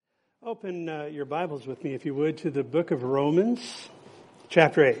Open your Bibles with me, if you would, to the book of Romans,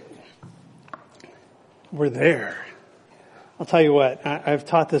 chapter 8. We're there. I'll tell you what, I've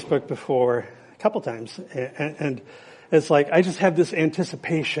taught this book before a couple times, and it's like I just have this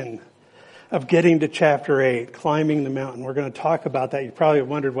anticipation of getting to chapter 8, climbing the mountain. We're going to talk about that. You probably have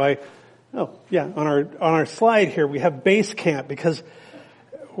wondered why. Oh, yeah, on our slide here we have base camp, because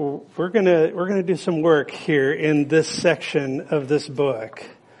we're going to do some work here in this section of this book.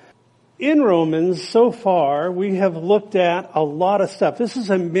 In Romans, so far, we have looked at a lot of stuff. This is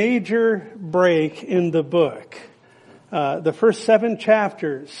a major break in the book. The first 7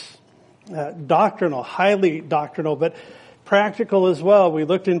 chapters, doctrinal, highly doctrinal, but practical as well. We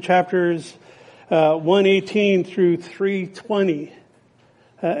looked in chapters 118 through 320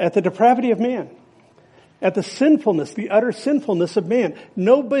 at the depravity of man, at the sinfulness, the utter sinfulness of man.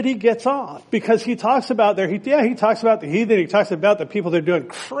 Nobody gets off, because he talks about he talks about the heathen, he talks about the people that are doing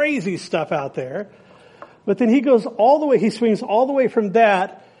crazy stuff out there. But then he goes all the way, he swings all the way from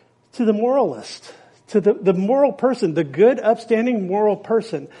that to the moralist, to the moral person, the good, upstanding moral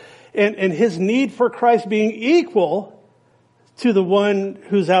person, and his need for Christ being equal to the one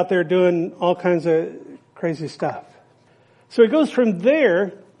who's out there doing all kinds of crazy stuff. So he goes from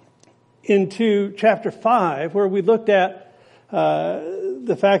there into chapter 5, where we looked at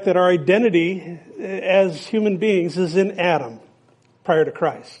the fact that our identity as human beings is in Adam prior to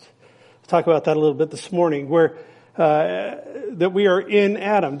Christ. We'll talk about that a little bit this morning, where that we are in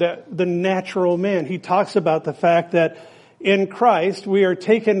Adam, that the natural man. He talks about the fact that in Christ we are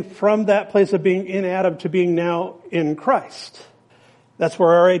taken from that place of being in Adam to being now in Christ. That's where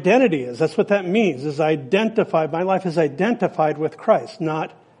our identity is. That's what that means, is identified. My life is identified with Christ,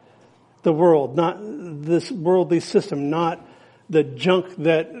 not the world, not this worldly system, not the junk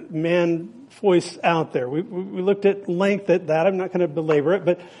that man foists out there. We looked at length at that. I'm not going to belabor it,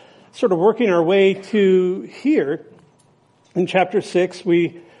 but sort of working our way to here in chapter 6,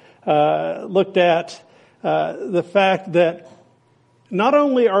 we looked at the fact that not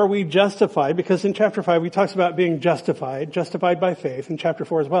only are we justified, because in chapter 5 we talks about being justified by faith, in chapter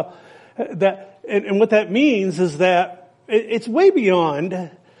 4 as well. And what that means is that it's way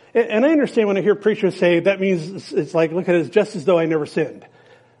beyond. And I understand when I hear preachers say that means it's like, look at it as just as though I never sinned.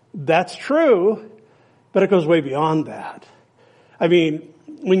 That's true, but it goes way beyond that. I mean,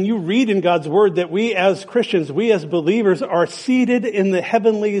 when you read in God's Word that we as Christians, we as believers are seated in the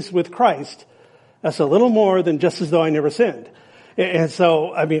heavenlies with Christ, that's a little more than just as though I never sinned. And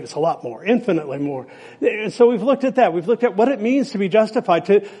so, I mean, it's a lot more, infinitely more. And so we've looked at that. We've looked at what it means to be justified,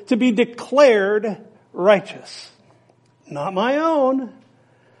 to be declared righteous. Not my own,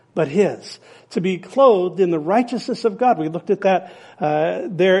 but His. To be clothed in the righteousness of God. We looked at that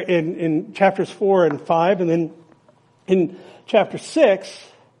there in chapters 4 and 5. And then in chapter 6,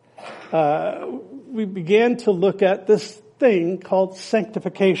 we began to look at this thing called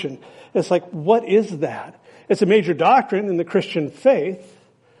sanctification. It's like, what is that? It's a major doctrine in the Christian faith,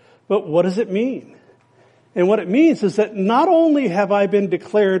 but what does it mean? And what it means is that not only have I been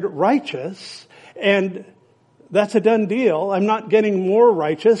declared righteous, and that's a done deal. I'm not getting more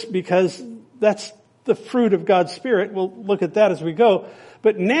righteous because that's the fruit of God's Spirit. We'll look at that as we go.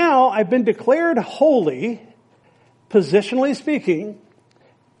 But now I've been declared holy, positionally speaking.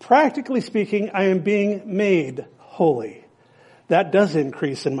 Practically speaking, I am being made holy. That does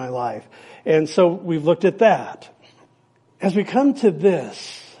increase in my life. And so we've looked at that. As we come to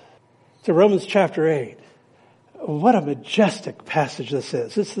this, to Romans chapter 8, what a majestic passage this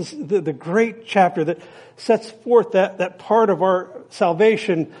is. This is the great chapter that sets forth that part of our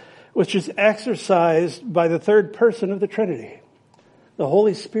salvation which is exercised by the third person of the Trinity, the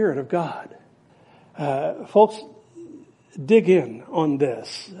Holy Spirit of God. Folks, dig in on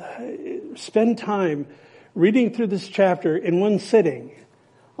this. Spend time reading through this chapter in one sitting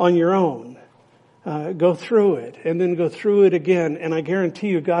on your own. Go through it and then go through it again, and I guarantee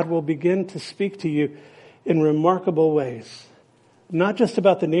you God will begin to speak to you in remarkable ways. Not just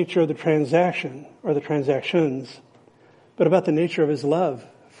about the nature of the transaction or the transactions, but about the nature of His love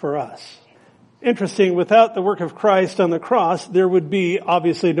for us. Interesting, without the work of Christ on the cross, there would be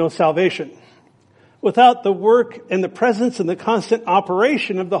obviously no salvation. Without the work and the presence and the constant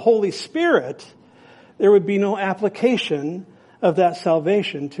operation of the Holy Spirit, there would be no application of that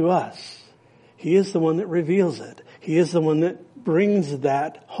salvation to us. He is the one that reveals it. He is the one that brings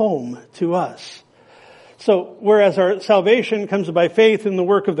that home to us. So, whereas our salvation comes by faith in the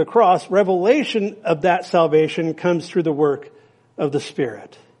work of the cross, revelation of that salvation comes through the work of the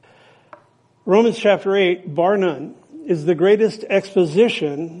Spirit. Romans chapter 8, bar none, is the greatest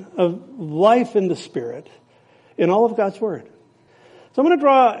exposition of life in the Spirit in all of God's Word. So I'm going to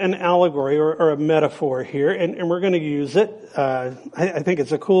draw an allegory or a metaphor here, and we're going to use it. I think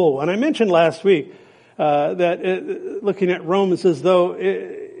it's a cool one. I mentioned last week that looking at Romans as though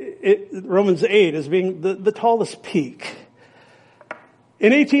Romans 8 as being the tallest peak.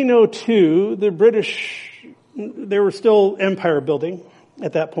 In 1802, the British, they were still empire building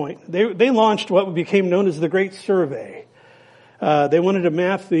at that point. They launched what became known as the Great Survey. They wanted to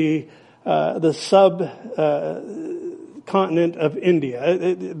map the subcontinent of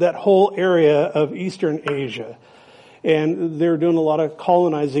India, that whole area of Eastern Asia. And they were doing a lot of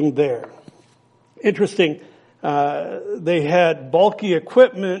colonizing there. Interesting, they had bulky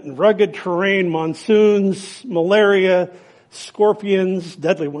equipment and rugged terrain, monsoons, malaria, scorpions,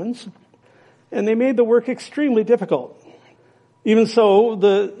 deadly ones. And they made the work extremely difficult. Even so,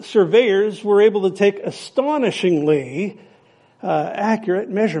 the surveyors were able to take astonishingly accurate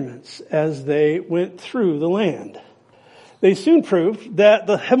measurements as they went through the land. They soon proved that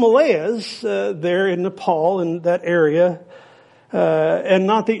the Himalayas there in Nepal and that area, and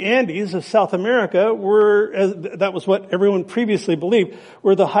not the Andes of South America, that was what everyone previously believed,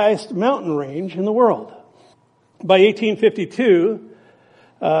 were the highest mountain range in the world. By 1852,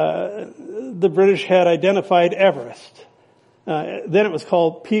 the British had identified Everest. Then it was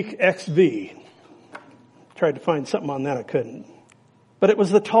called Peak XV. Tried to find something on that, I couldn't. But it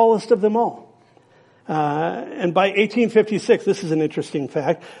was the tallest of them all. And by 1856, this is an interesting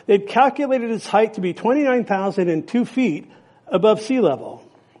fact, they'd calculated its height to be 29,002 feet above sea level.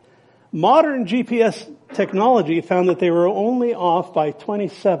 Modern GPS technology found that they were only off by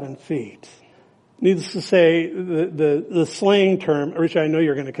 27 feet. Needless to say, the slang term, Rich, I know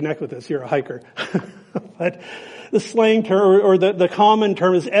you're going to connect with this, you're a hiker, but the slang term, or the common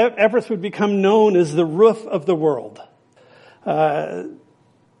term is Everest would become known as the roof of the world.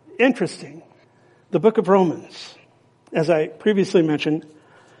 Interesting. The book of Romans, as I previously mentioned,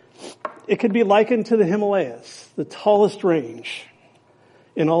 it could be likened to the Himalayas, the tallest range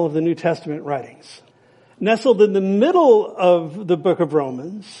in all of the New Testament writings. Nestled in the middle of the book of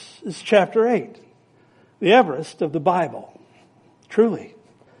Romans is chapter 8, the Everest of the Bible. Truly,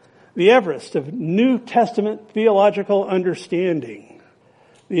 the Everest of New Testament theological understanding,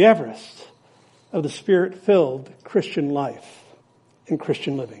 the Everest of the Spirit-filled Christian life and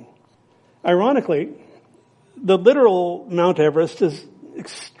Christian living. Ironically, the literal Mount Everest is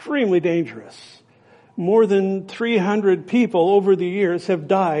extremely dangerous. More than 300 people over the years have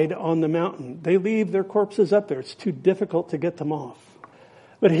died on the mountain. They leave their corpses up there. It's too difficult to get them off.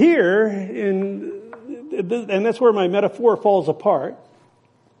 But here, and that's where my metaphor falls apart,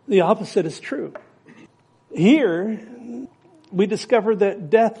 the opposite is true. Here, we discover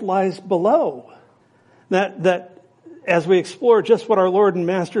that death lies below. That as we explore just what our Lord and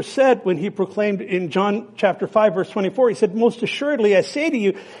Master said when he proclaimed in John chapter 5 verse 24, he said, "Most assuredly I say to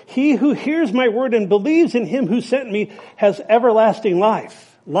you, he who hears my word and believes in him who sent me has everlasting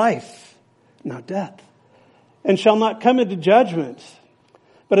life." Life, not death. "And shall not come into judgment,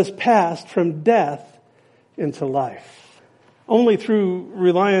 but has passed from death into life." Only through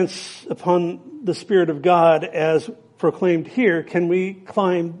reliance upon the Spirit of God as proclaimed here can we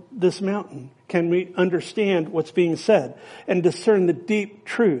climb this mountain. Can we understand what's being said and discern the deep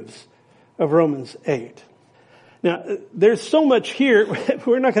truths of Romans 8? Now, there's so much here.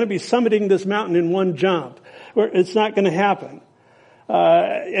 We're not going to be summiting this mountain in one jump. It's not going to happen.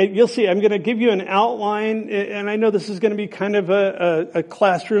 You'll see, I'm going to give you an outline, and I know this is going to be kind of a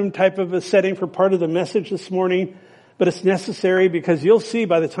classroom type of a setting for part of the message this morning, but it's necessary because you'll see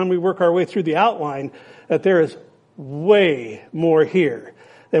by the time we work our way through the outline that there is way more here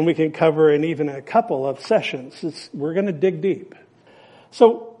than we can cover in even a couple of sessions. We're going to dig deep.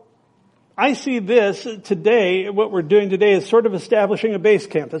 So I see this today, what we're doing today is sort of establishing a base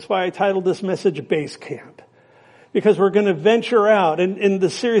camp. That's why I titled this message Base Camp. Because we're going to venture out, and in the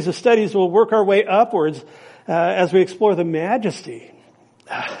series of studies we'll work our way upwards as we explore the majesty,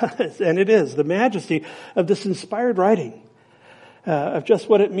 and it is the majesty of this inspired writing, of just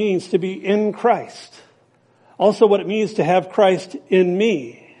what it means to be in Christ. Also what it means to have Christ in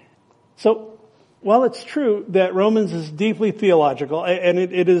me. So, while it's true that Romans is deeply theological, and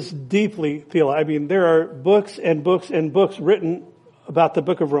it is deeply theological, I mean, there are books and books and books written about the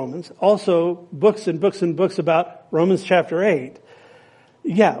book of Romans, also books and books and books about Romans chapter 8.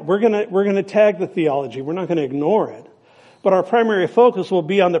 Yeah, we're gonna tag the theology. We're not gonna ignore it. But our primary focus will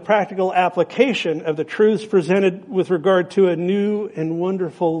be on the practical application of the truths presented with regard to a new and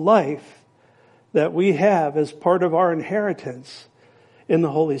wonderful life that we have as part of our inheritance in the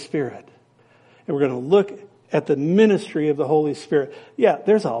Holy Spirit. And we're going to look at the ministry of the Holy Spirit. Yeah,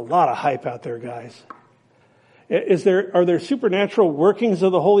 there's a lot of hype out there, guys. Are there supernatural workings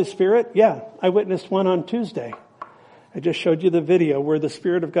of the Holy Spirit? Yeah, I witnessed one on Tuesday. I just showed you the video where the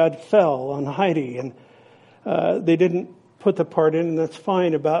Spirit of God fell on Heidi, and they didn't put the part in, and that's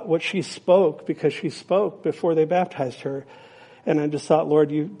fine, about what she spoke, because she spoke before they baptized her. And I just thought,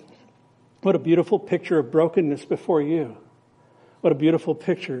 Lord, what a beautiful picture of brokenness before you. What a beautiful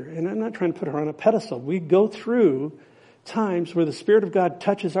picture. And I'm not trying to put her on a pedestal. We go through times where the Spirit of God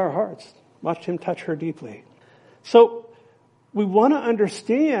touches our hearts. Watched him touch her deeply. So we want to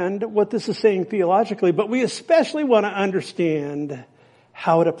understand what this is saying theologically, but we especially want to understand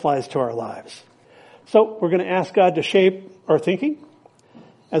how it applies to our lives. So we're going to ask God to shape our thinking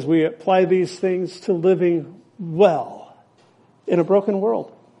as we apply these things to living well in a broken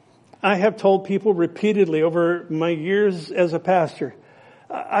world. I have told people repeatedly over my years as a pastor,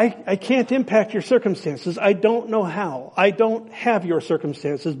 I can't impact your circumstances. I don't know how. I don't have your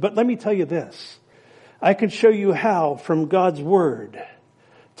circumstances, but let me tell you this. I can show you how from God's Word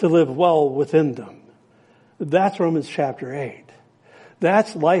to live well within them. That's Romans chapter 8.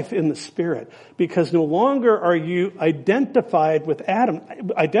 That's life in the Spirit. Because no longer are you identified with Adam,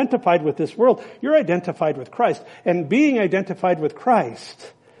 identified with this world. You're identified with Christ. And being identified with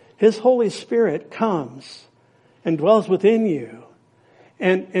Christ, His Holy Spirit comes and dwells within you.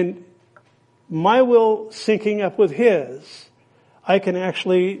 And my will syncing up with His, I can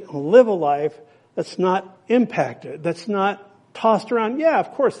actually live a life that's not impacted, that's not tossed around. Yeah,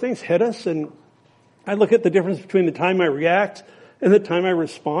 of course, things hit us, and I look at the difference between the time I react and the time I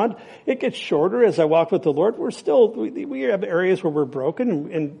respond. It gets shorter as I walk with the Lord. We have areas where we're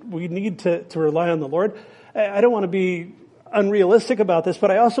broken, and we need to rely on the Lord. I don't want to be unrealistic about this,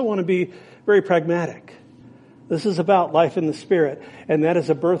 but I also want to be very pragmatic. This is about life in the Spirit, and that is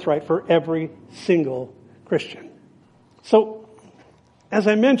a birthright for every single Christian. So, as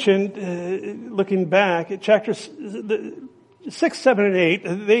I mentioned, looking back at chapters 6, 7, and 8,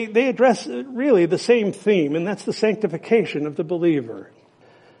 they address really the same theme, and that's the sanctification of the believer.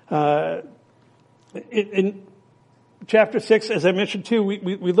 In chapter 6, as I mentioned too,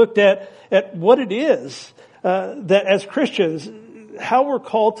 we looked at what it is that as Christians, how we're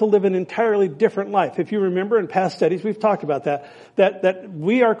called to live an entirely different life. If you remember in past studies, we've talked about that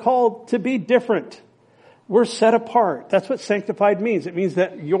we are called to be different. We're set apart. That's what sanctified means. It means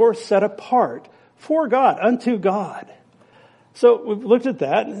that you're set apart for God, unto God. So we've looked at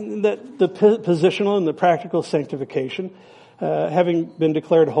that the positional and the practical sanctification, having been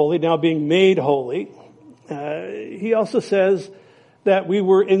declared holy, now being made holy. He also says that we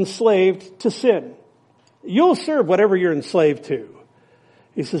were enslaved to sin. You'll serve whatever you're enslaved to.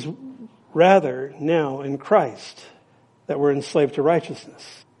 He says, rather now in Christ that we're enslaved to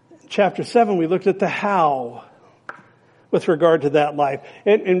righteousness. Chapter 7, we looked at the how with regard to that life.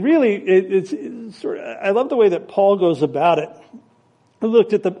 And really, it's sort of, I love the way that Paul goes about it. We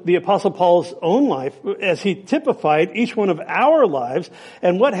looked at the Apostle Paul's own life as he typified each one of our lives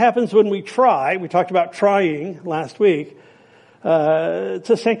and what happens when we try. We talked about trying last week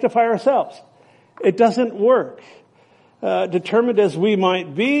to sanctify ourselves. It doesn't work. Determined as we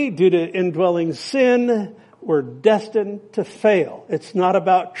might be due to indwelling sin, we're destined to fail. It's not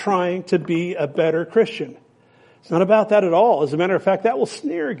about trying to be a better Christian. It's not about that at all. As a matter of fact, that will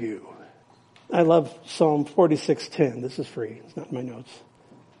snare you. I love Psalm 46:10. This is free. It's not in my notes.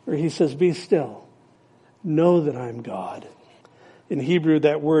 Where he says, be still. Know that I'm God. In Hebrew,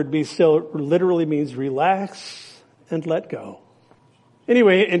 that word be still literally means relax and let go.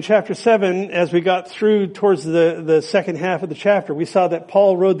 Anyway, in chapter 7, as we got through towards the second half of the chapter, we saw that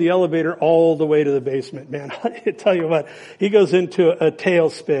Paul rode the elevator all the way to the basement. Man, I tell you what, he goes into a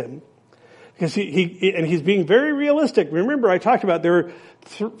tailspin. Because he's being very realistic. Remember, I talked about there were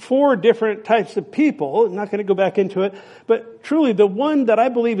 4 different types of people. I'm not going to go back into it. But truly, the one that I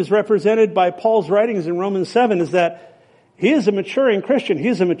believe is represented by Paul's writings in Romans 7 is that he is a maturing Christian. He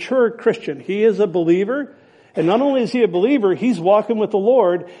is a mature Christian. He is a believer. And not only is he a believer, he's walking with the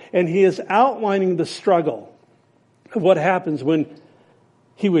Lord, and he is outlining the struggle of what happens when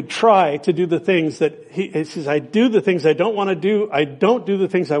he would try to do the things that he says, I do the things I don't want to do. I don't do the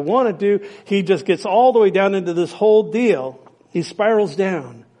things I want to do. He just gets all the way down into this whole deal. He spirals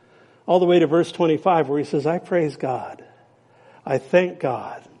down all the way to verse 25 where he says, I praise God. I thank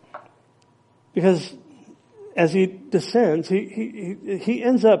God. Because as he descends, he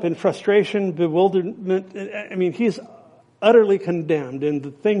ends up in frustration, bewilderment. I mean, he's utterly condemned in the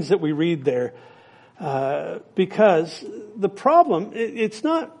things that we read there. Because the problem, it's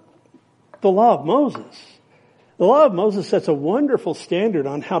not the law of Moses. The law of Moses sets a wonderful standard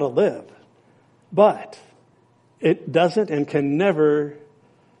on how to live. But it doesn't and can never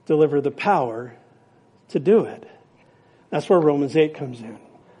deliver the power to do it. That's where Romans 8 comes in.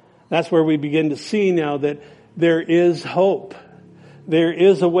 That's where we begin to see now that there is hope. There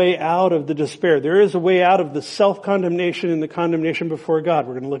is a way out of the despair. There is a way out of the self-condemnation and the condemnation before God.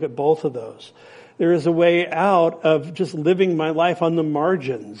 We're going to look at both of those. There is a way out of just living my life on the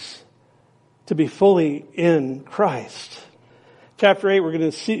margins to be fully in Christ. Chapter 8, we're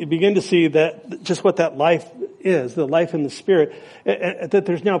going to begin to see that just what that life is, the life in the Spirit, that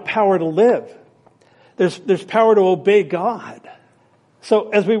there's now power to live. There's power to obey God. So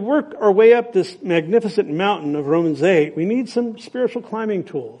as we work our way up this magnificent mountain of Romans 8, we need some spiritual climbing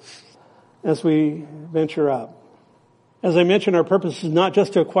tools as we venture up. As I mentioned, our purpose is not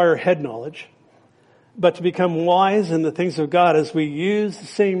just to acquire head knowledge, but to become wise in the things of God as we use the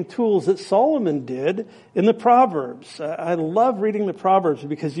same tools that Solomon did in the Proverbs. I love reading the Proverbs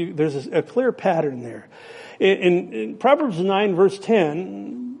because there's a clear pattern there. In Proverbs 9 verse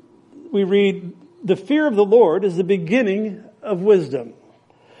 10, we read, "The fear of the Lord is the beginning of wisdom,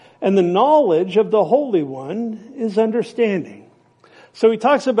 and the knowledge of the Holy One is understanding." So he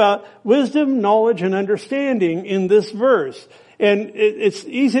talks about wisdom, knowledge, and understanding in this verse. And it's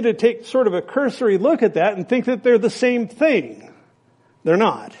easy to take sort of a cursory look at that and think that they're the same thing. They're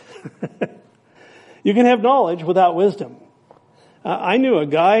not. You can have knowledge without wisdom. I knew a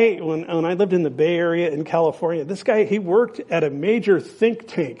guy when I lived in the Bay Area in California. This guy, he worked at a major think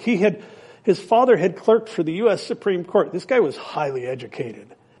tank. His father had clerked for the U.S. Supreme Court. This guy was highly educated.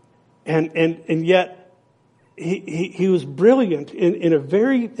 And yet, he was brilliant in a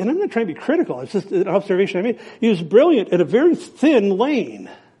very, and I'm not trying to be critical, it's just an observation I made. He was brilliant in a very thin lane.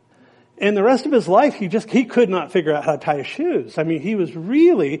 And the rest of his life, he could not figure out how to tie his shoes. I mean, he was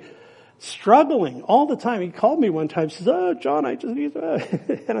really struggling all the time. He called me one time, says, "Oh, John, I just need,"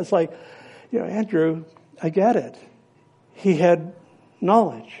 and it's like, Andrew, I get it. He had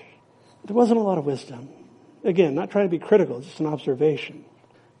knowledge. There wasn't a lot of wisdom. Again, not trying to be critical, it's just an observation.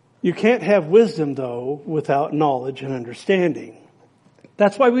 You can't have wisdom, though, without knowledge and understanding.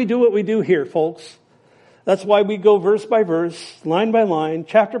 That's why we do what we do here, folks. That's why we go verse by verse, line by line,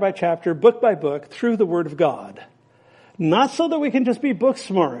 chapter by chapter, book by book, through the Word of God. Not so that we can just be book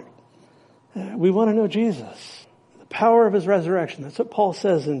smart. We want to know Jesus, the power of His resurrection. That's what Paul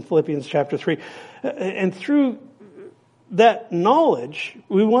says in Philippians chapter 3. And through that knowledge,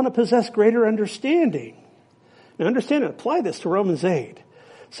 we want to possess greater understanding. Now understand and apply this to Romans 8.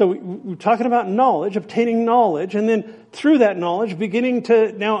 So we're talking about knowledge, obtaining knowledge, and then through that knowledge, beginning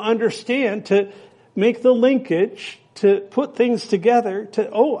to now understand, to make the linkage, to put things together,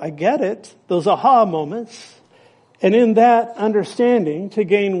 I get it, those aha moments, and in that understanding, to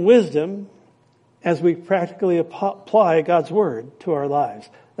gain wisdom as we practically apply God's Word to our lives.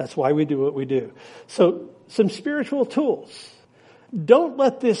 That's why we do what we do. So, some spiritual tools. Don't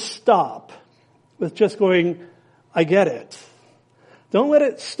let this stop with just going, I get it. Don't let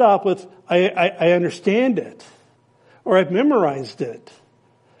it stop with, I understand it, or I've memorized it.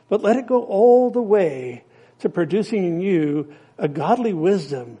 But let it go all the way to producing in you a godly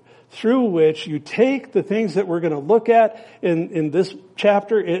wisdom through which you take the things that we're going to look at in this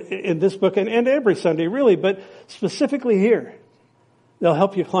chapter, in this book, and every Sunday really, but specifically here. They'll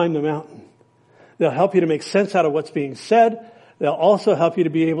help you climb the mountain. They'll help you to make sense out of what's being said. They'll also help you to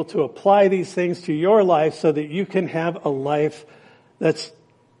be able to apply these things to your life so that you can have a life that's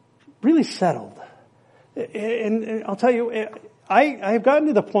really settled. And I'll tell you, I've gotten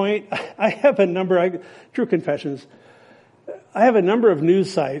to the point, I have a number, true confessions, I have a number of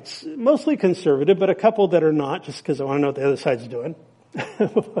news sites, mostly conservative, but a couple that are not, just because I want to know what the other side's doing.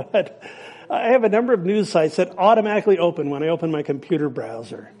 But I have a number of news sites that automatically open when I open my computer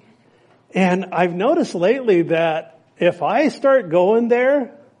browser. And I've noticed lately that if I start going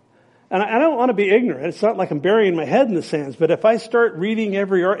there, and I don't want to be ignorant. It's not like I'm burying my head in the sands. But if I start reading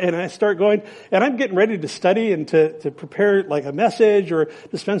and I start going, and I'm getting ready to study and to prepare like a message or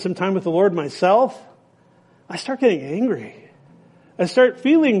to spend some time with the Lord myself, I start getting angry. I start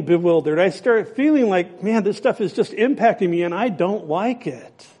feeling bewildered. I start feeling like, man, this stuff is just impacting me and I don't like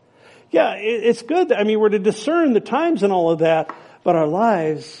it. Yeah, it's good. I mean, we're to discern the times and all of that, but our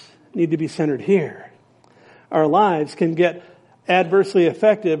lives need to be centered here. Our lives can get adversely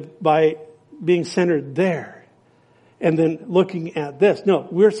affected by being centered there and then looking at this. No,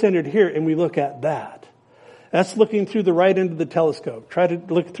 we're centered here and we look at that. That's looking through the right end of the telescope. Try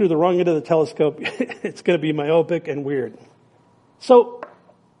to look through the wrong end of the telescope. It's going to be myopic and weird. So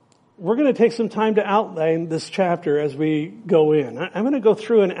we're going to take some time to outline this chapter as we go in. I'm going to go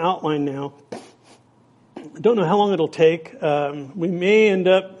through an outline now. I don't know how long it'll take. We may end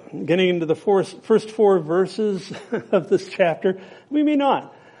up getting into the first four verses of this chapter. We may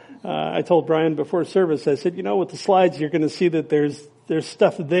not. I told Brian before service, I said, with the slides, you're going to see that there's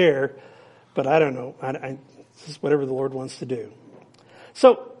stuff there, but I don't know. This is whatever the Lord wants to do.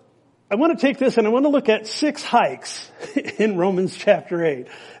 So I want to take this and I want to look at 6 hikes in Romans chapter 8.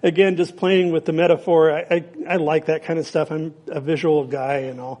 Again, just playing with the metaphor. I like that kind of stuff. I'm a visual guy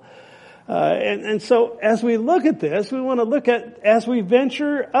and all. And so as we look at this, we want to look at, as we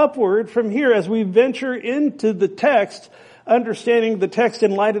venture upward from here, as we venture into the text, understanding the text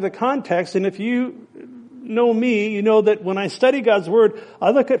in light of the context. And if you know me, you know that when I study God's Word,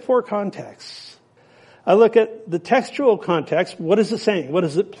 I look at 4 contexts. I look at the textual context. What is it saying? What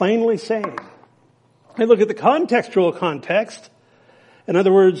is it plainly saying? I look at the contextual context. In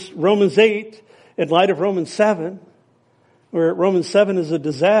other words, Romans 8 in light of Romans 7, where Romans 7 is a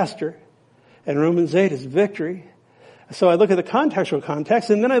disaster and Romans 8 is victory. So I look at the contextual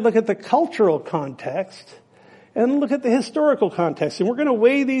context, and then I look at the cultural context and look at the historical context. And we're going to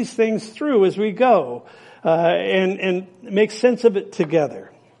weigh these things through as we go and make sense of it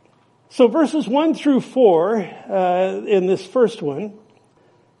together. So verses 1 through 4 in this first one,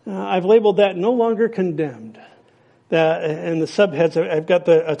 I've labeled that no longer condemned. And the subheads, I've got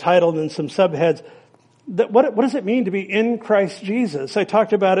a title and some subheads. What does it mean to be in Christ Jesus? I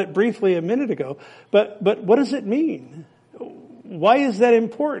talked about it briefly a minute ago, but what does it mean? Why is that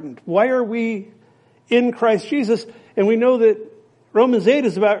important? Why are we in Christ Jesus? And we know that Romans 8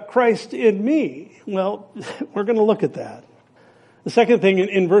 is about Christ in me. Well, we're going to look at that. The second thing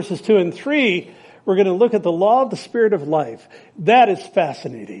in verses 2 and 3, we're going to look at the law of the Spirit of life. That is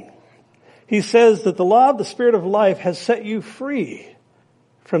fascinating. He says that the law of the Spirit of life has set you free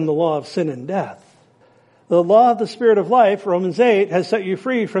from the law of sin and death. The law of the Spirit of life, Romans 8, has set you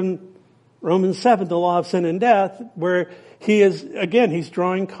free from Romans 7, the law of sin and death, where he's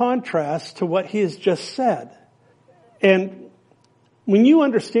drawing contrast to what he has just said. And when you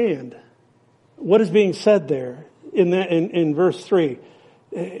understand what is being said there in verse 3,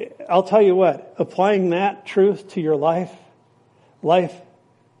 I'll tell you what, applying that truth to your life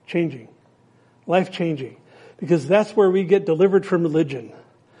changing. Because that's where we get delivered from religion.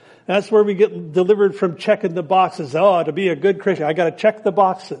 That's where we get delivered from checking the boxes. To be a good Christian, I got to check the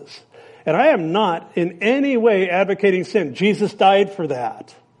boxes. And I am not in any way advocating sin. Jesus died for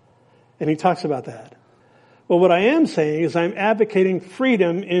that. And he talks about that. But what I am saying is I'm advocating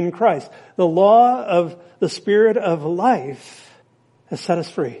freedom in Christ. The law of the Spirit of life has set us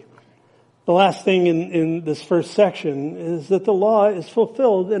free. The last thing in this first section is that the law is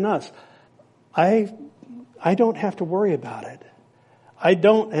fulfilled in us. I don't have to worry about it. I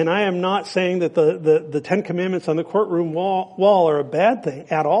am not saying that the 10 Commandments on the courtroom wall are a bad thing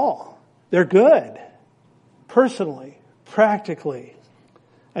at all. They're good. Personally, practically,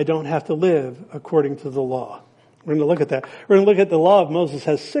 I don't have to live according to the law. We're going to look at that. We're going to look at the law of Moses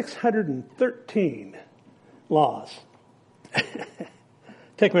has 613 laws.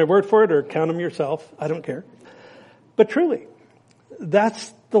 Take my word for it or count them yourself. I don't care. But truly,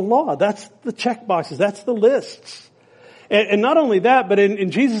 that's the law. That's the check boxes. That's the lists. And not only that, but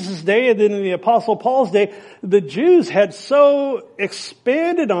in Jesus' day and then in the Apostle Paul's day, the Jews had so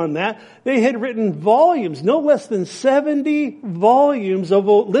expanded on that, they had written volumes, no less than 70 volumes of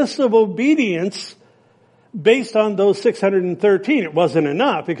lists of obedience based on those 613. It wasn't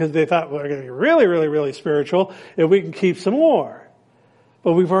enough because they thought, we're going to be really, really, really spiritual if we can keep some more.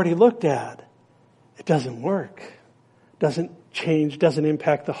 But we've already looked at, it doesn't work, doesn't change, doesn't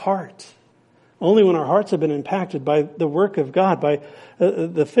impact the heart. Only when our hearts have been impacted by the work of God, by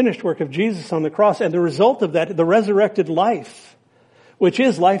the finished work of Jesus on the cross, and the result of that, the resurrected life, which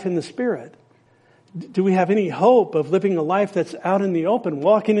is life in the Spirit. Do we have any hope of living a life that's out in the open,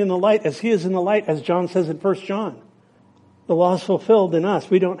 walking in the light as He is in the light, as John says in 1 John? The law is fulfilled in us.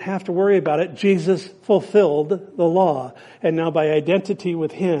 We don't have to worry about it. Jesus fulfilled the law. And now by identity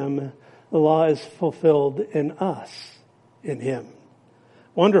with Him, the law is fulfilled in us, in Him.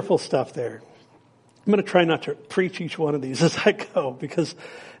 Wonderful stuff there. I'm going to try not to preach each one of these as I go because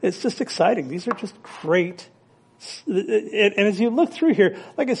it's just exciting. These are just great. And as you look through here,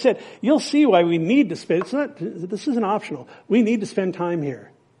 like I said, you'll see why we need to spend, this isn't optional. We need to spend time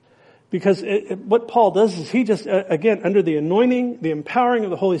here. Because what Paul does is he just, again, under the anointing, the empowering of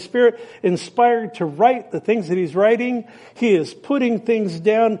the Holy Spirit, inspired to write the things that he's writing, he is putting things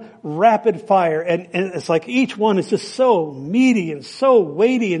down rapid fire. And it's like each one is just so meaty and so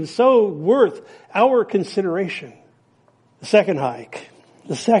weighty and so worth our consideration. The second hike,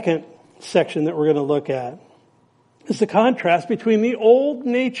 the second section that we're going to look at is the contrast between the old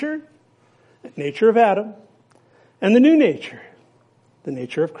nature, the nature of Adam, and the new nature, the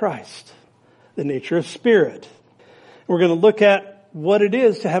nature of Christ, the nature of Spirit. We're going to look at what it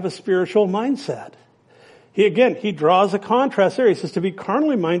is to have a spiritual mindset. He draws a contrast there. He says to be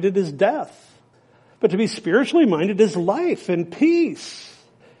carnally minded is death. But to be spiritually minded is life and peace.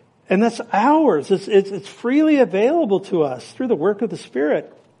 And that's ours. It's freely available to us through the work of the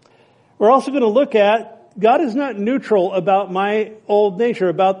Spirit. We're also going to look at God is not neutral about my old nature,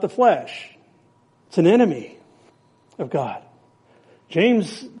 about the flesh. It's an enemy of God.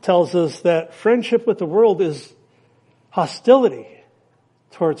 James tells us that friendship with the world is hostility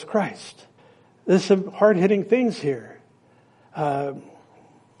towards Christ. There's some hard-hitting things here.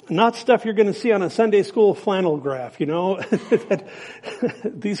 Not stuff you're going to see on a Sunday school flannel graph,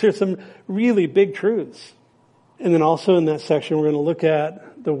 These are some really big truths. And then also in that section, we're going to look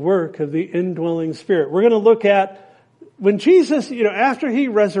at the work of the indwelling Spirit. We're going to look at when Jesus, after he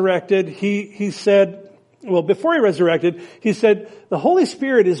resurrected, he said, before he resurrected, he said, the Holy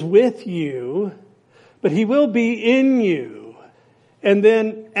Spirit is with you, but he will be in you. And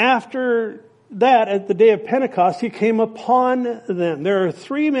then after that, at the day of Pentecost, he came upon them. There are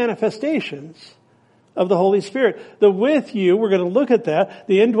 3 manifestations of the Holy Spirit. The with you, we're going to look at that.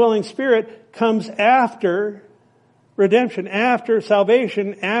 The indwelling Spirit comes after redemption, after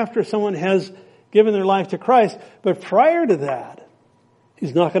salvation, after someone has given their life to Christ. But prior to that,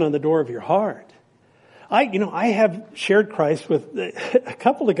 he's knocking on the door of your heart. I have shared Christ with a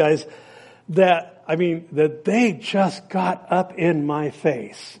couple of guys that they just got up in my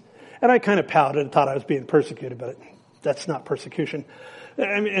face. And I kind of pouted and thought I was being persecuted, but that's not persecution.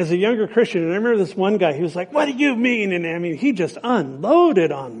 As a younger Christian, and I remember this one guy, he was like, what do you mean? And he just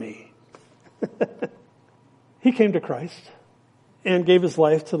unloaded on me. He came to Christ and gave his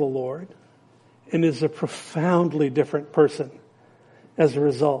life to the Lord and is a profoundly different person as a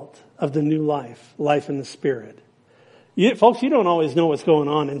result of the new life in the Spirit. Folks, you don't always know what's going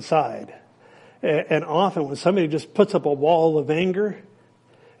on inside. And often when somebody just puts up a wall of anger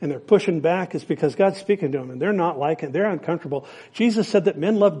and they're pushing back, it's because God's speaking to them and they're not liking it. They're uncomfortable. Jesus said that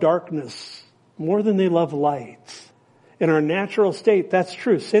men love darkness more than they love light. In our natural state, that's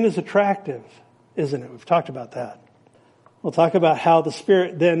true. Sin is attractive, isn't it? We've talked about that. We'll talk about how the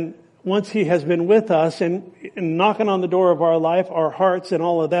Spirit then, once he has been with us and knocking on the door of our life, our hearts and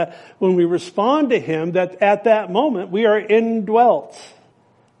all of that, when we respond to him, that at that moment we are indwelt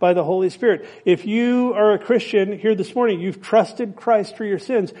by the Holy Spirit. If you are a Christian here this morning, you've trusted Christ for your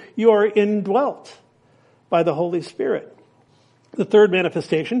sins, you are indwelt by the Holy Spirit. The third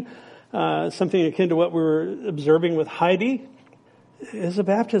manifestation, something akin to what we were observing with Heidi, is a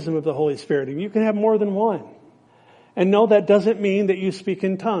baptism of the Holy Spirit. And you can have more than one. And no, that doesn't mean that you speak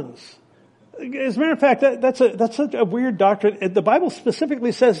in tongues. As a matter of fact, that's such a weird doctrine. The Bible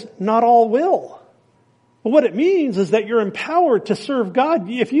specifically says not all will. But what it means is that you're empowered to serve God.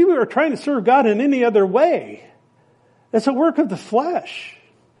 If you are trying to serve God in any other way, it's a work of the flesh.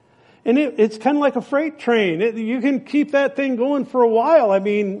 And it's kind of like a freight train. You can keep that thing going for a while.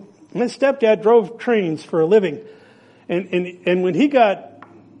 My stepdad drove trains for a living. And when he got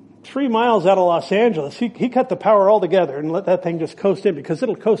 3 miles out of Los Angeles, he cut the power altogether and let that thing just coast in because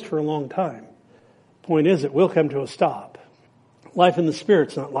it'll coast for a long time. Point is, it will come to a stop. Life in the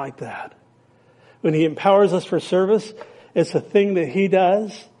Spirit's not like that. When he empowers us for service, it's a thing that he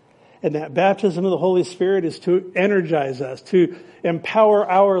does. And that baptism of the Holy Spirit is to energize us, to empower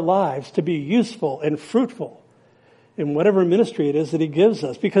our lives to be useful and fruitful in whatever ministry it is that he gives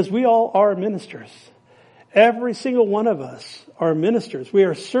us. Because we all are ministers. Every single one of us are ministers. We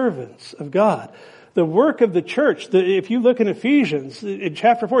are servants of God. The work of the church, if you look in Ephesians, in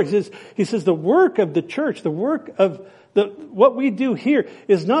chapter 4, he says the work of the church, the work of what we do here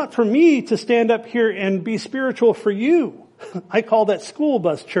is not for me to stand up here and be spiritual for you. I call that school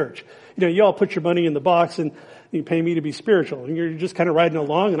bus church. You all put your money in the box and you pay me to be spiritual. And you're just kind of riding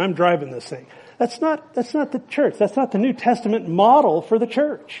along and I'm driving this thing. That's not the church. That's not the New Testament model for the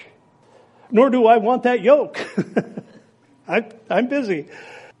church. Nor do I want that yoke. I'm busy.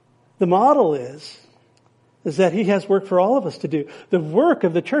 The model is that he has work for all of us to do. The work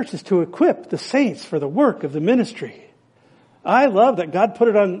of the church is to equip the saints for the work of the ministry. I love that God put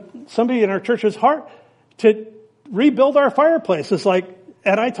it on somebody in our church's heart to rebuild our fireplace.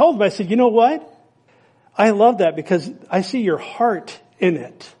 And I told him, I said, you know what? I love that because I see your heart in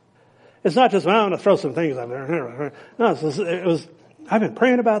it. It's not just, I'm going to throw some things up there. No, it was, I've been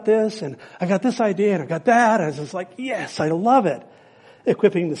praying about this and I got this idea and I got that. And I was just like, yes, I love it.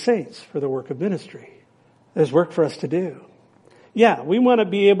 Equipping the saints for the work of ministry. There's work for us to do. Yeah, we want to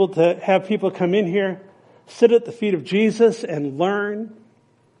be able to have people come in here, sit at the feet of Jesus and learn,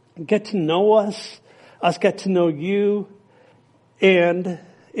 get to know us get to know you, and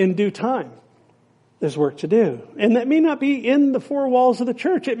in due time, there's work to do. And that may not be in the four walls of the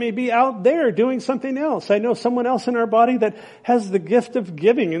church. It may be out there doing something else. I know someone else in our body that has the gift of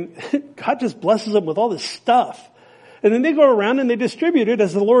giving, and God just blesses them with all this stuff. And then they go around and they distribute it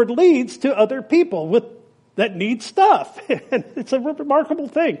as the Lord leads to other people that need stuff. And it's a remarkable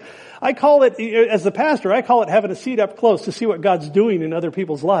thing. I call it, as the pastor, I call it having a seat up close to see what God's doing in other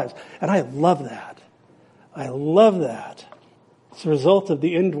people's lives. And I love that. I love that. It's a result of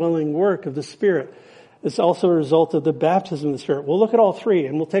the indwelling work of the Spirit. It's also a result of the baptism of the Spirit. We'll look at all three,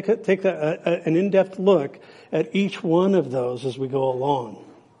 and we'll take an in-depth look at each one of those as we go along.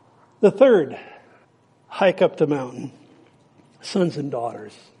 The third, hike up the mountain, sons and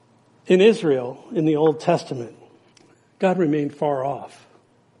daughters. In Israel, in the Old Testament, God remained far off.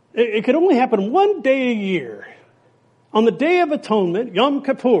 It could only happen one day a year, on the Day of Atonement, Yom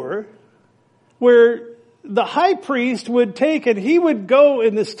Kippur, where the high priest would take and he would go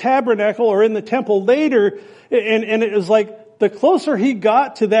in this tabernacle or in the temple later, and it was like the closer he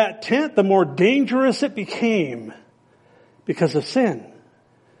got to that tent, the more dangerous it became because of sin.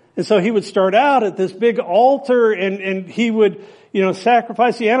 And so he would start out at this big altar and he would,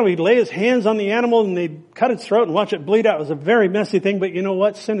 sacrifice the animal. He'd lay his hands on the animal and they'd cut its throat and watch it bleed out. It was a very messy thing, but you know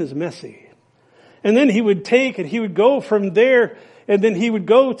what? Sin is messy. And then he would take and he would go from there, and then he would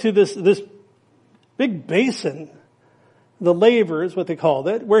go to this big basin, the laver is what they called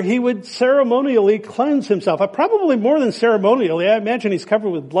it, where he would ceremonially cleanse himself. Probably more than ceremonially. I imagine he's covered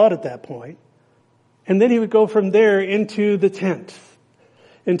with blood at that point. And then he would go from there into the tent,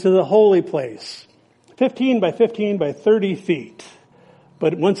 into the holy place, 15 by 15 by 30 feet.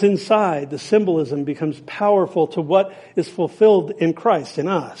 But once inside, the symbolism becomes powerful to what is fulfilled in Christ, in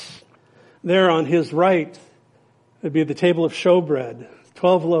us. There on his right would be the table of showbread,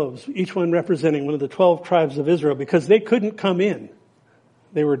 12 loaves, each one representing one of the 12 tribes of Israel, because they couldn't come in.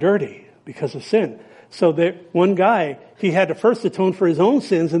 They were dirty because of sin. So one guy, he had to first atone for his own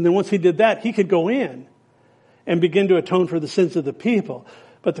sins, and then once he did that, he could go in and begin to atone for the sins of the people.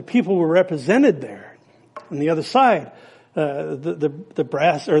 But the people were represented there. On the other side, the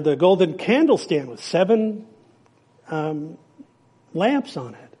brass or the golden candlestand with 7 lamps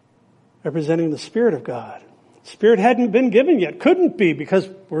on it, representing the Spirit of God. Spirit hadn't been given yet. Couldn't be, because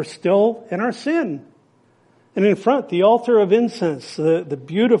we're still in our sin. And in front, the altar of incense, the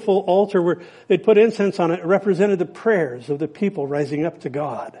beautiful altar where they'd put incense on it, represented the prayers of the people rising up to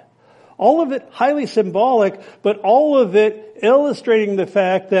God. All of it highly symbolic, but all of it illustrating the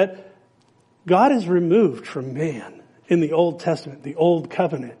fact that God is removed from man in the Old Testament, the Old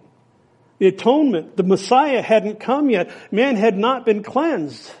Covenant. The atonement, the Messiah hadn't come yet. Man had not been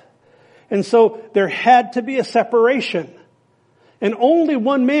cleansed. And so there had to be a separation. And only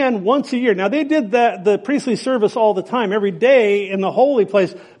one man once a year. Now they did the priestly service all the time, every day in the holy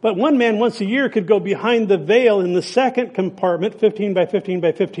place. But one man once a year could go behind the veil in the second compartment, 15 by 15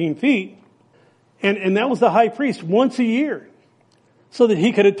 by 15 feet. And that was the high priest once a year. So that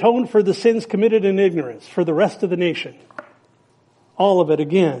he could atone for the sins committed in ignorance for the rest of the nation. All of it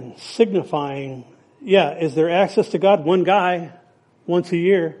again signifying, is there access to God? One guy once a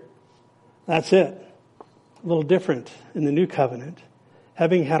year. That's it. A little different in the new covenant.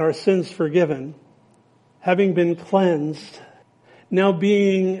 Having had our sins forgiven, having been cleansed, now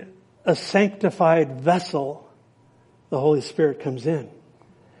being a sanctified vessel, the Holy Spirit comes in.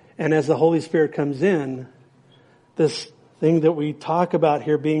 And as the Holy Spirit comes in, this thing that we talk about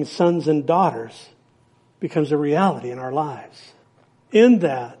here, being sons and daughters, becomes a reality in our lives. In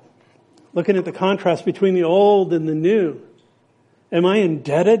that, looking at the contrast between the old and the new, am I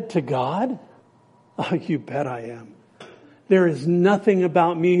indebted to God? Oh, you bet I am. There is nothing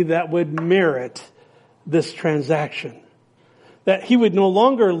about me that would merit this transaction. That he would no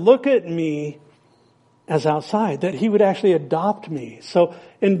longer look at me as outside, that he would actually adopt me. So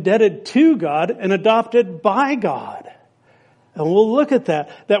indebted to God and adopted by God. And we'll look at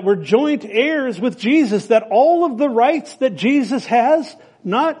that we're joint heirs with Jesus, that all of the rights that Jesus has,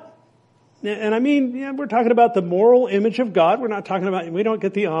 we're talking about the moral image of God. We're not talking about, we don't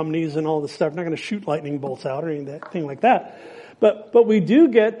get the omnis and all this stuff. We're not going to shoot lightning bolts out or anything like that. But we do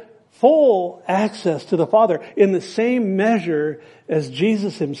get full access to the Father in the same measure as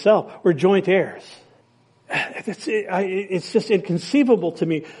Jesus himself. We're joint heirs. It's just inconceivable to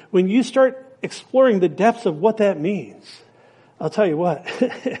me. When you start exploring the depths of what that means, I'll tell you what,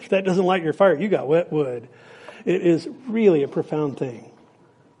 if that doesn't light your fire, you got wet wood. It is really a profound thing.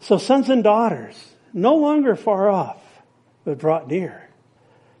 So sons and daughters, no longer far off, but brought near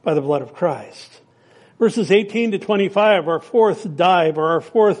by the blood of Christ. Verses 18 to 25, our fourth dive, or our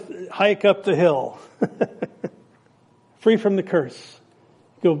fourth hike up the hill. Free from the curse.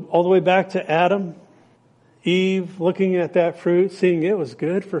 Go all the way back to Adam Eve looking at that fruit, seeing it was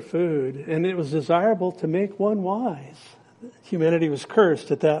good for food, and it was desirable to make one wise. Humanity was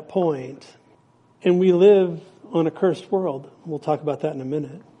cursed at that point. And we live on a cursed world. We'll talk about that in a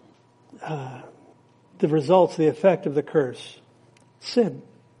minute. The results, the effect of the curse. Sin.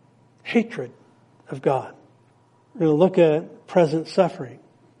 Hatred of God. We're going to look at present suffering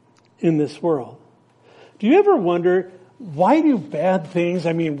in this world. Do you ever wonder, why do bad things,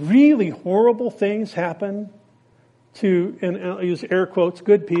 really horrible things happen to, and I'll use air quotes,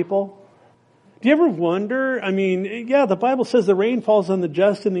 good people? Do you ever wonder, the Bible says the rain falls on the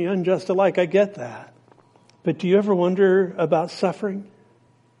just and the unjust alike. I get that. But do you ever wonder about suffering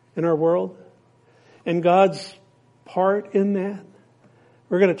in our world and God's part in that?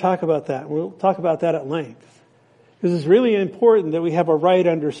 We're going to talk about that. We'll talk about that at length. Because it's really important that we have a right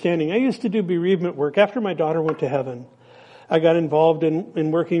understanding. I used to do bereavement work. After my daughter went to heaven, I got involved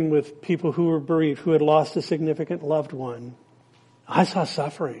in working with people who were bereaved, who had lost a significant loved one. I saw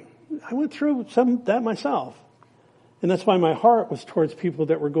suffering. I went through that myself. And that's why my heart was towards people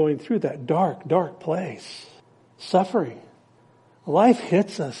that were going through that dark, dark place. Suffering. Life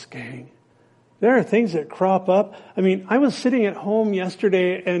hits us, gang. There are things that crop up. I was sitting at home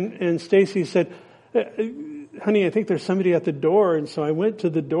yesterday and Stacy said, honey, I think there's somebody at the door. And so I went to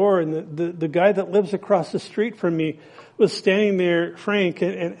the door, and the guy that lives across the street from me was standing there, Frank,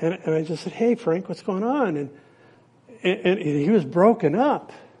 and I just said, hey, Frank, what's going on? And he was broken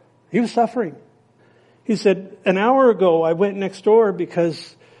up. He was suffering. He said, an hour ago, I went next door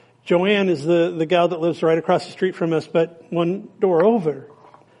because Joanne is the gal that lives right across the street from us, but one door over.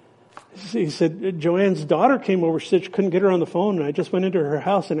 He said, Joanne's daughter came over. She said she couldn't get her on the phone, and I just went into her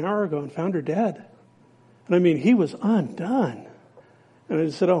house an hour ago and found her dead. And he was undone. And I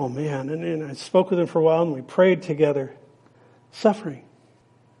just said, oh man. And I spoke with him for a while, and we prayed together. Suffering.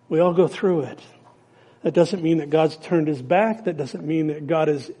 We all go through it. That doesn't mean that God's turned his back. That doesn't mean that God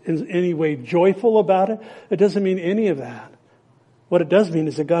is in any way joyful about it. It doesn't mean any of that. What it does mean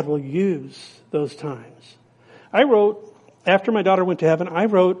is that God will use those times. I wrote, after my daughter went to heaven,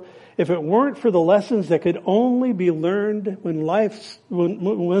 if it weren't for the lessons that could only be learned when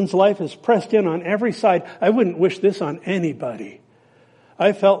one's life is pressed in on every side, I wouldn't wish this on anybody.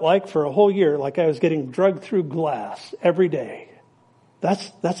 I felt like for a whole year, like I was getting drugged through glass every day.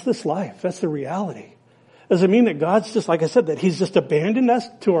 That's this life. That's the reality. Does it mean that God's just, like I said, that he's just abandoned us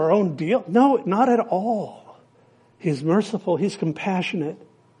to our own deal? No, not at all. He's merciful. He's compassionate.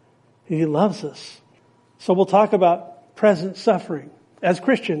 He loves us. So we'll talk about present suffering. As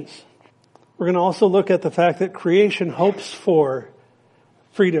Christians, we're going to also look at the fact that creation hopes for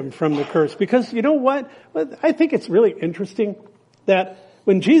freedom from the curse. Because you know what? I think it's really interesting that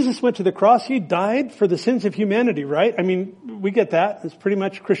when Jesus went to the cross, he died for the sins of humanity, right? We get that. It's pretty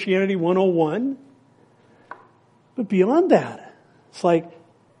much Christianity 101. But beyond that, it's like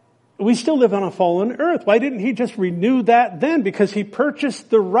we still live on a fallen earth. Why didn't he just renew that then? Because he purchased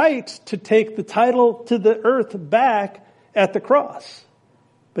the right to take the title to the earth back at the cross.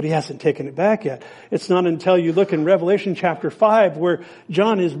 But he hasn't taken it back yet. It's not until you look in Revelation chapter 5 where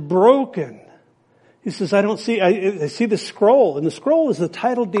John is broken. He says, I see the scroll, and the scroll is the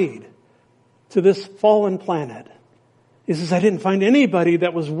title deed to this fallen planet. He says, I didn't find anybody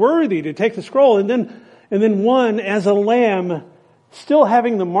that was worthy to take the scroll. And then one as a lamb, still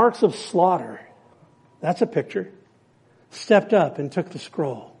having the marks of slaughter. That's a picture. Stepped up and took the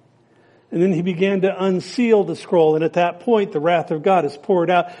scroll. And then he began to unseal the scroll. And at that point, the wrath of God is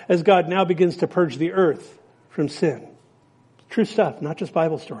poured out as God now begins to purge the earth from sin. True stuff, not just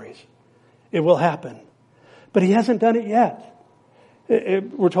Bible stories. It will happen. But he hasn't done it yet.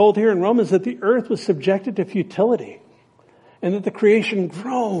 We're told here in Romans that the earth was subjected to futility. And that the creation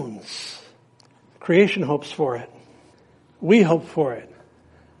groans. Creation hopes for it. We hope for it.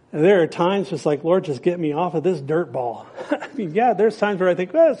 And there are times it's like, Lord, just get me off of this dirt ball. There's times where I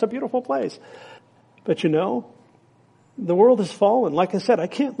think, it's a beautiful place. But the world has fallen. Like I said, I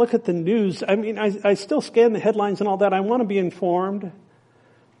can't look at the news. I still scan the headlines and all that. I want to be informed.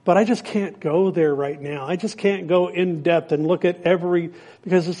 But I just can't go there right now. I just can't go in depth and look at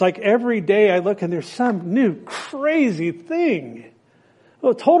because it's like every day I look and there's some new crazy thing.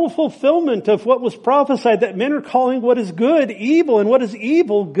 A total fulfillment of what was prophesied, that men are calling what is good evil and what is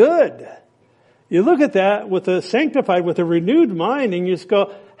evil good. You look at that with a renewed mind, and you just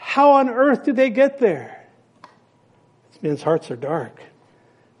go, how on earth did they get there? These men's hearts are dark.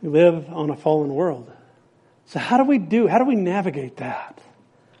 We live on a fallen world. So how do we navigate that?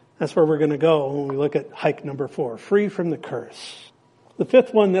 That's where we're going to go when we look at hike number 4, free from the curse. The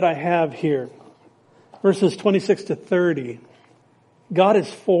fifth one that I have here, verses 26 to 30. God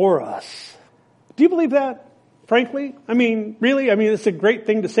is for us. Do you believe that? frankly. I mean, really, it's a great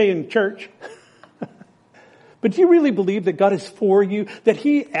thing to say in church. But do you really believe that God is for you, that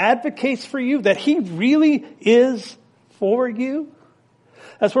He advocates for you, that He really is for you?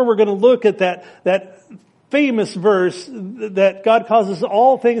 That's where we're going to look at that famous verse that God causes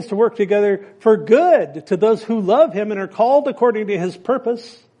all things to work together for good to those who love Him and are called according to His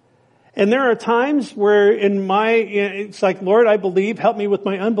purpose. And there are times where it's like, Lord, I believe, help me with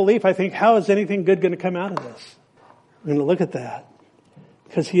my unbelief. I think, how is anything good going to come out of this? We're going to look at that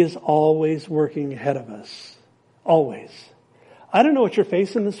because He is always working ahead of us. Always. I don't know what you're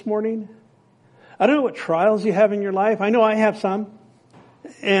facing this morning. I don't know what trials you have in your life. I know I have some.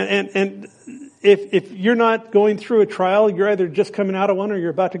 And if you're not going through a trial, you're either just coming out of one or you're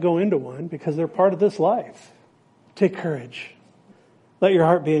about to go into one because they're part of this life. Take courage. Let your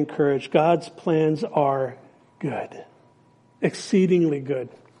heart be encouraged. God's plans are good. Exceedingly good.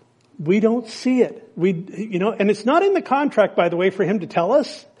 We don't see it. And it's not in the contract, by the way, for Him to tell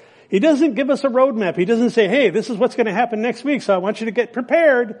us. He doesn't give us a roadmap. He doesn't say, hey, this is what's going to happen next week, so I want you to get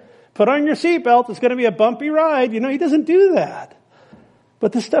prepared. Put on your seatbelt. It's going to be a bumpy ride. He doesn't do that.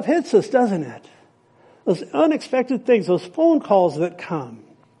 But this stuff hits us, doesn't it? Those unexpected things, those phone calls that come.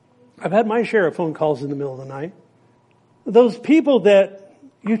 I've had my share of phone calls in the middle of the night. Those people that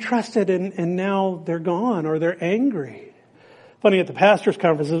you trusted and now they're gone or they're angry. Funny, at the pastor's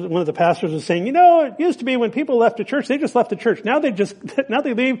conference, one of the pastors was saying, it used to be when people left the church, they just left the church. Now they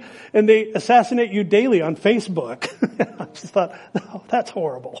leave and they assassinate you daily on Facebook. I just thought, oh, that's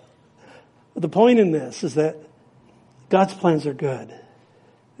horrible. But the point in this is that God's plans are good.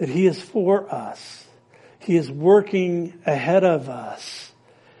 That He is for us. He is working ahead of us.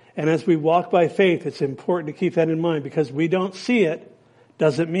 And as we walk by faith, it's important to keep that in mind because we don't see it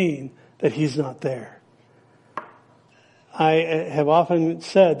doesn't mean that He's not there. I have often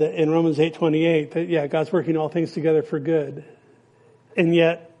said that in Romans 8:28 that, God's working all things together for good. And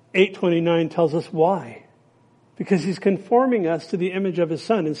yet 8:29 tells us why. Because He's conforming us to the image of His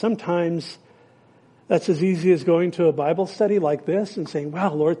Son. And sometimes that's as easy as going to a Bible study like this and saying,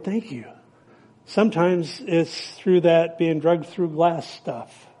 wow, Lord, thank you. Sometimes it's through that being drugged through glass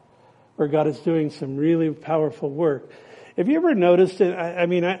stuff where God is doing some really powerful work. Have you ever noticed it?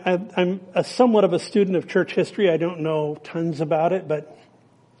 I'm somewhat of a student of church history. I don't know tons about it, but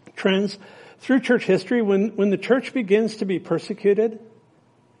trends through church history, when the church begins to be persecuted,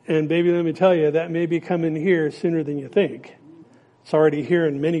 and baby, let me tell you, that may be coming here sooner than you think. It's already here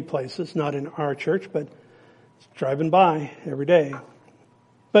in many places, not in our church, but it's driving by every day.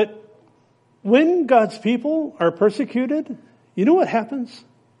 But when God's people are persecuted, you know what happens?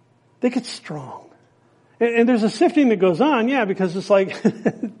 They get strong. And there's a sifting that goes on, because it's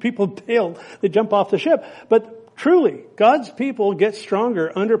like people bail, they jump off the ship. But truly, God's people get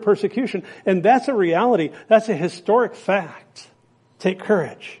stronger under persecution. And that's a reality. That's a historic fact. Take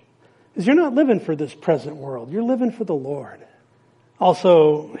courage. Because you're not living for this present world. You're living for the Lord.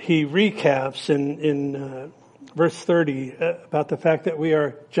 Also, he recaps in verse 30 about the fact that we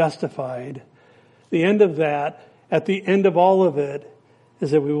are justified. The end of that, at the end of all of it, is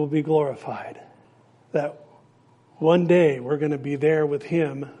that we will be glorified. That one day we're going to be there with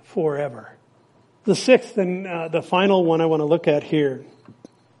Him forever. The sixth and the final one I want to look at here,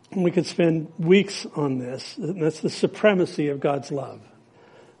 and we could spend weeks on this, and that's the supremacy of God's love.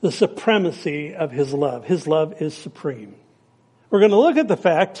 The supremacy of His love. His love is supreme. We're going to look at the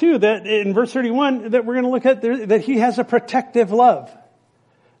fact, too, that in verse 31, that we're going to look at that He has a protective love.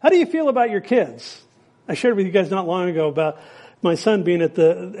 How do you feel about your kids? I shared with you guys not long ago about my son being at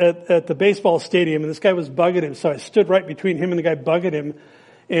the baseball stadium, and this guy was bugging him. So I stood right between him and the guy bugging him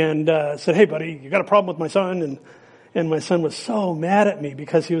and said, hey, buddy, you got a problem with my son? And my son was so mad at me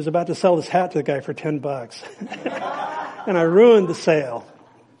because he was about to sell his hat to the guy for $10. And I ruined the sale.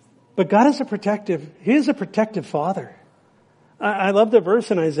 But God is He is a protective Father. I love the verse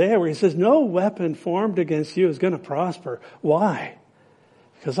in Isaiah where He says, no weapon formed against you is going to prosper. Why?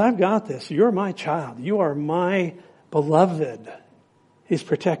 Because I've got this. You're my child. You are my beloved. He's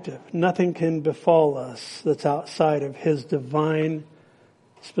protective. Nothing can befall us that's outside of His divine,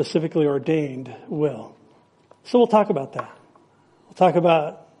 specifically ordained will. So we'll talk about that. We'll talk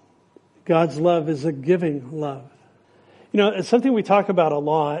about God's love is a giving love. It's something we talk about a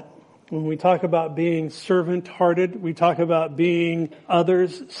lot. When we talk about being servant-hearted, we talk about being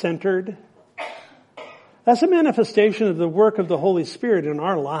others-centered. That's a manifestation of the work of the Holy Spirit in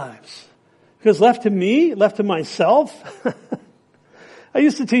our lives. Because left to me, left to myself, I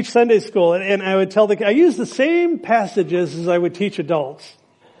used to teach Sunday school and I would I use the same passages as I would teach adults.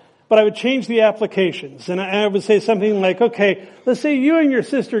 but I would change the applications. And I would say something like, okay, let's say you and your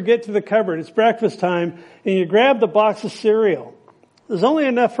sister get to the cupboard. It's breakfast time, and you grab the box of cereal. There's only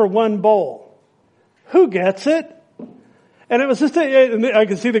enough for one bowl. Who gets it? And it was just, I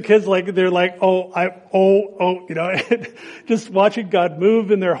could see the kids they're like, just watching God move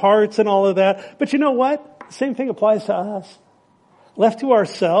in their hearts and all of that. But you know what? The same thing applies to us. Left to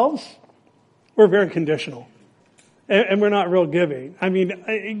ourselves, we're very conditional. And we're not real giving. I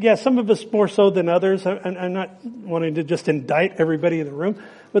mean, yeah, some of us more so than others. I'm not wanting to just indict everybody in the room.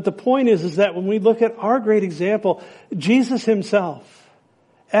 But the point is that when we look at our great example, Jesus himself,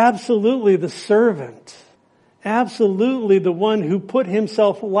 absolutely the servant, absolutely the one who put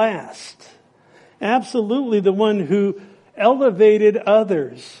himself last, absolutely the one who elevated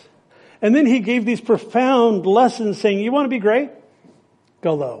others. And then he gave these profound lessons saying, you want to be great?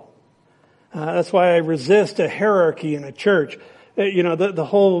 Go low. That's why I resist a hierarchy in a church. The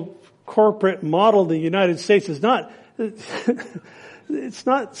whole corporate model of the United States is not, it's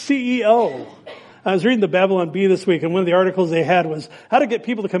not CEO. I was reading the Babylon Bee this week, and one of the articles they had was how to get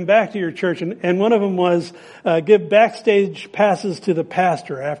people to come back to your church. And one of them was, give backstage passes to the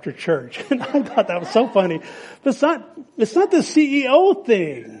pastor after church. And I thought that was so funny. But it's not the CEO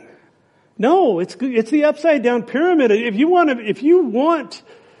thing. No, it's the upside down pyramid. If you want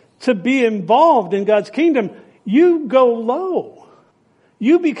to be involved in God's kingdom, you go low.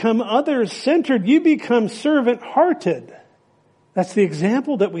 You become others-centered. You become servant-hearted. That's the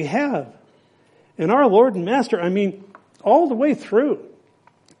example that we have. And our Lord and Master, all the way through,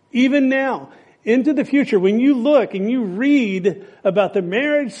 even now, into the future, when you look and you read about the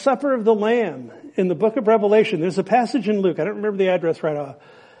marriage supper of the Lamb in the book of Revelation, there's a passage in Luke, I don't remember the address right off,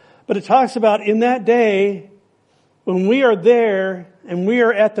 but it talks about in that day, when we are there and we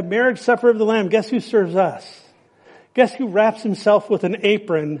are at the marriage supper of the Lamb, guess who serves us? Guess who wraps himself with an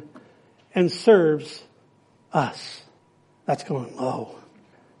apron and serves us? That's going low.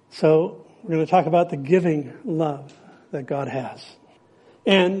 So we're going to talk about the giving love that God has.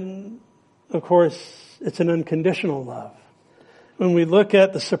 And of course, it's an unconditional love. When we look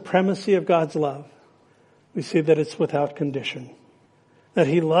at the supremacy of God's love, we see that it's without condition. That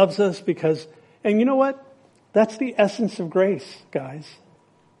he loves us because, and you know what? That's the essence of grace, guys.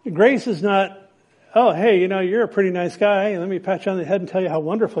 Grace is not, oh, hey, you're a pretty nice guy, and let me pat you on the head and tell you how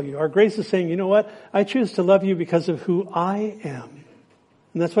wonderful you are. Grace is saying, you know what? I choose to love you because of who I am.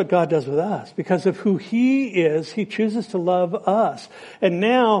 And that's what God does with us. Because of who he is, he chooses to love us. And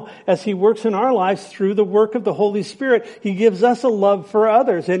now, as he works in our lives through the work of the Holy Spirit, he gives us a love for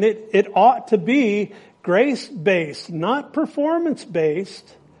others. And it ought to be grace-based, not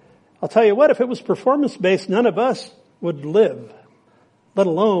performance-based. I'll tell you what, if it was performance-based, none of us would live, let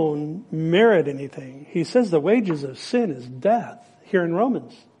alone merit anything. He says the wages of sin is death here in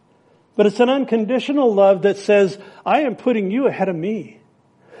Romans. But it's an unconditional love that says, I am putting you ahead of me.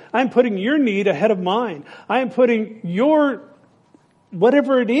 I'm putting your need ahead of mine. I am putting your,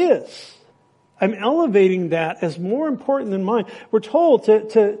 whatever it is, I'm elevating that as more important than mine. We're told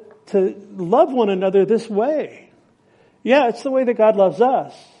to love one another this way. Yeah, it's the way that God loves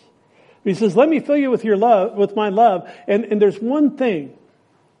us. He says, let me fill you with your love, with my love. And there's one thing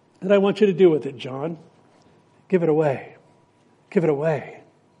that I want you to do with it, John. Give it away. Give it away.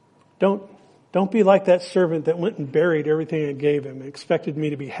 Don't be like that servant that went and buried everything I gave him and expected me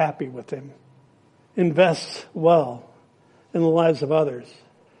to be happy with him. Invest well in the lives of others.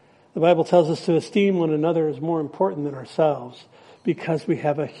 The Bible tells us to esteem one another as more important than ourselves because we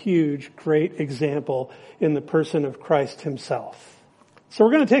have a huge, great example in the person of Christ himself. So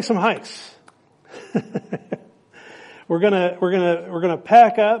we're going to take some hikes. We're going to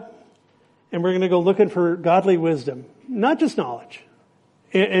pack up and we're going to go looking for godly wisdom, not just knowledge.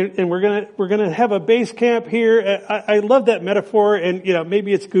 And we're going to have a base camp here. I love that metaphor, and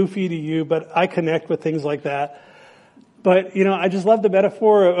maybe it's goofy to you, but I connect with things like that. But I just love the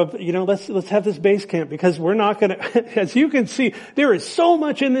metaphor of let's have this base camp, because we're not going to, as you can see, there is so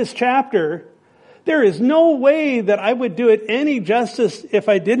much in this chapter. There is no way that I would do it any justice if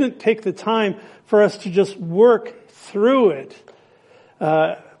I didn't take the time for us to just work through it,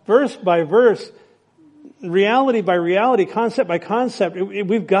 verse by verse. Reality by reality, concept by concept,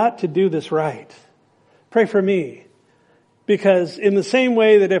 we've got to do this right. Pray for me. Because in the same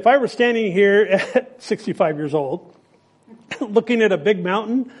way that if I were standing here at 65 years old, looking at a big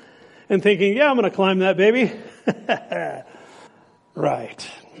mountain and thinking, yeah, I'm going to climb that baby.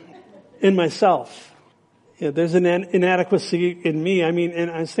 Right. In myself. There's an inadequacy in me.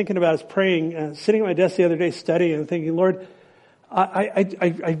 And I was thinking about us praying, sitting at my desk the other day studying and thinking, Lord,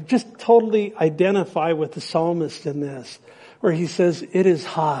 I just totally identify with the psalmist in this, where he says, it is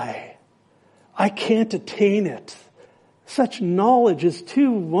high. I can't attain it. Such knowledge is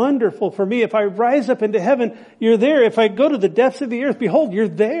too wonderful for me. If I rise up into heaven, you're there. If I go to the depths of the earth, behold, you're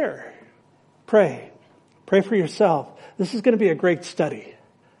there. Pray. Pray for yourself. This is going to be a great study.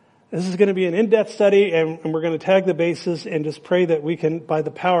 This is going to be an in-depth study, and we're going to tag the bases and just pray that we can, by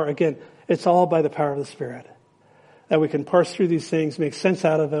the power, again, it's all by the power of the Spirit, that we can parse through these things, make sense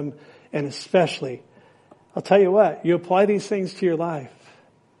out of them, and especially, I'll tell you what, you apply these things to your life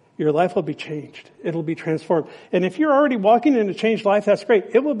will be changed. It'll be transformed. And if you're already walking in a changed life, that's great.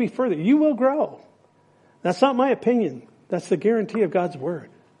 It will be further. You will grow. That's not my opinion. That's the guarantee of God's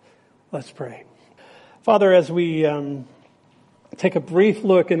Word. Let's pray. Father, as we take a brief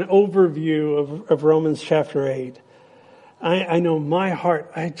look, an overview of Romans chapter 8, I know my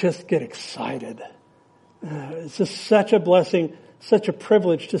heart, I just get excited. It's just such a blessing, such a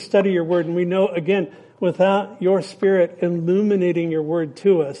privilege to study your Word. And we know, again, without your Spirit illuminating your Word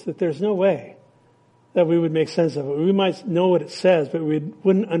to us, that there's no way that we would make sense of it. We might know what it says, but we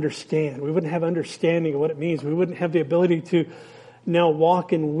wouldn't understand. We wouldn't have understanding of what it means. We wouldn't have the ability to now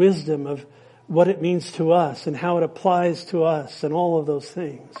walk in wisdom of what it means to us and how it applies to us and all of those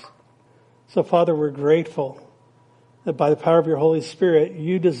things. So, Father, we're grateful that by the power of your Holy Spirit,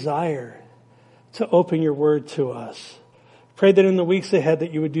 you desire to open your Word to us. Pray that in the weeks ahead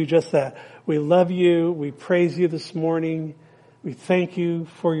that you would do just that. We love you. We praise you this morning. We thank you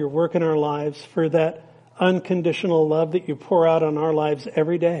for your work in our lives, for that unconditional love that you pour out on our lives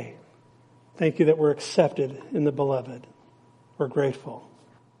every day. Thank you that we're accepted in the Beloved. We're grateful.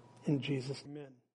 In Jesus' name. Amen.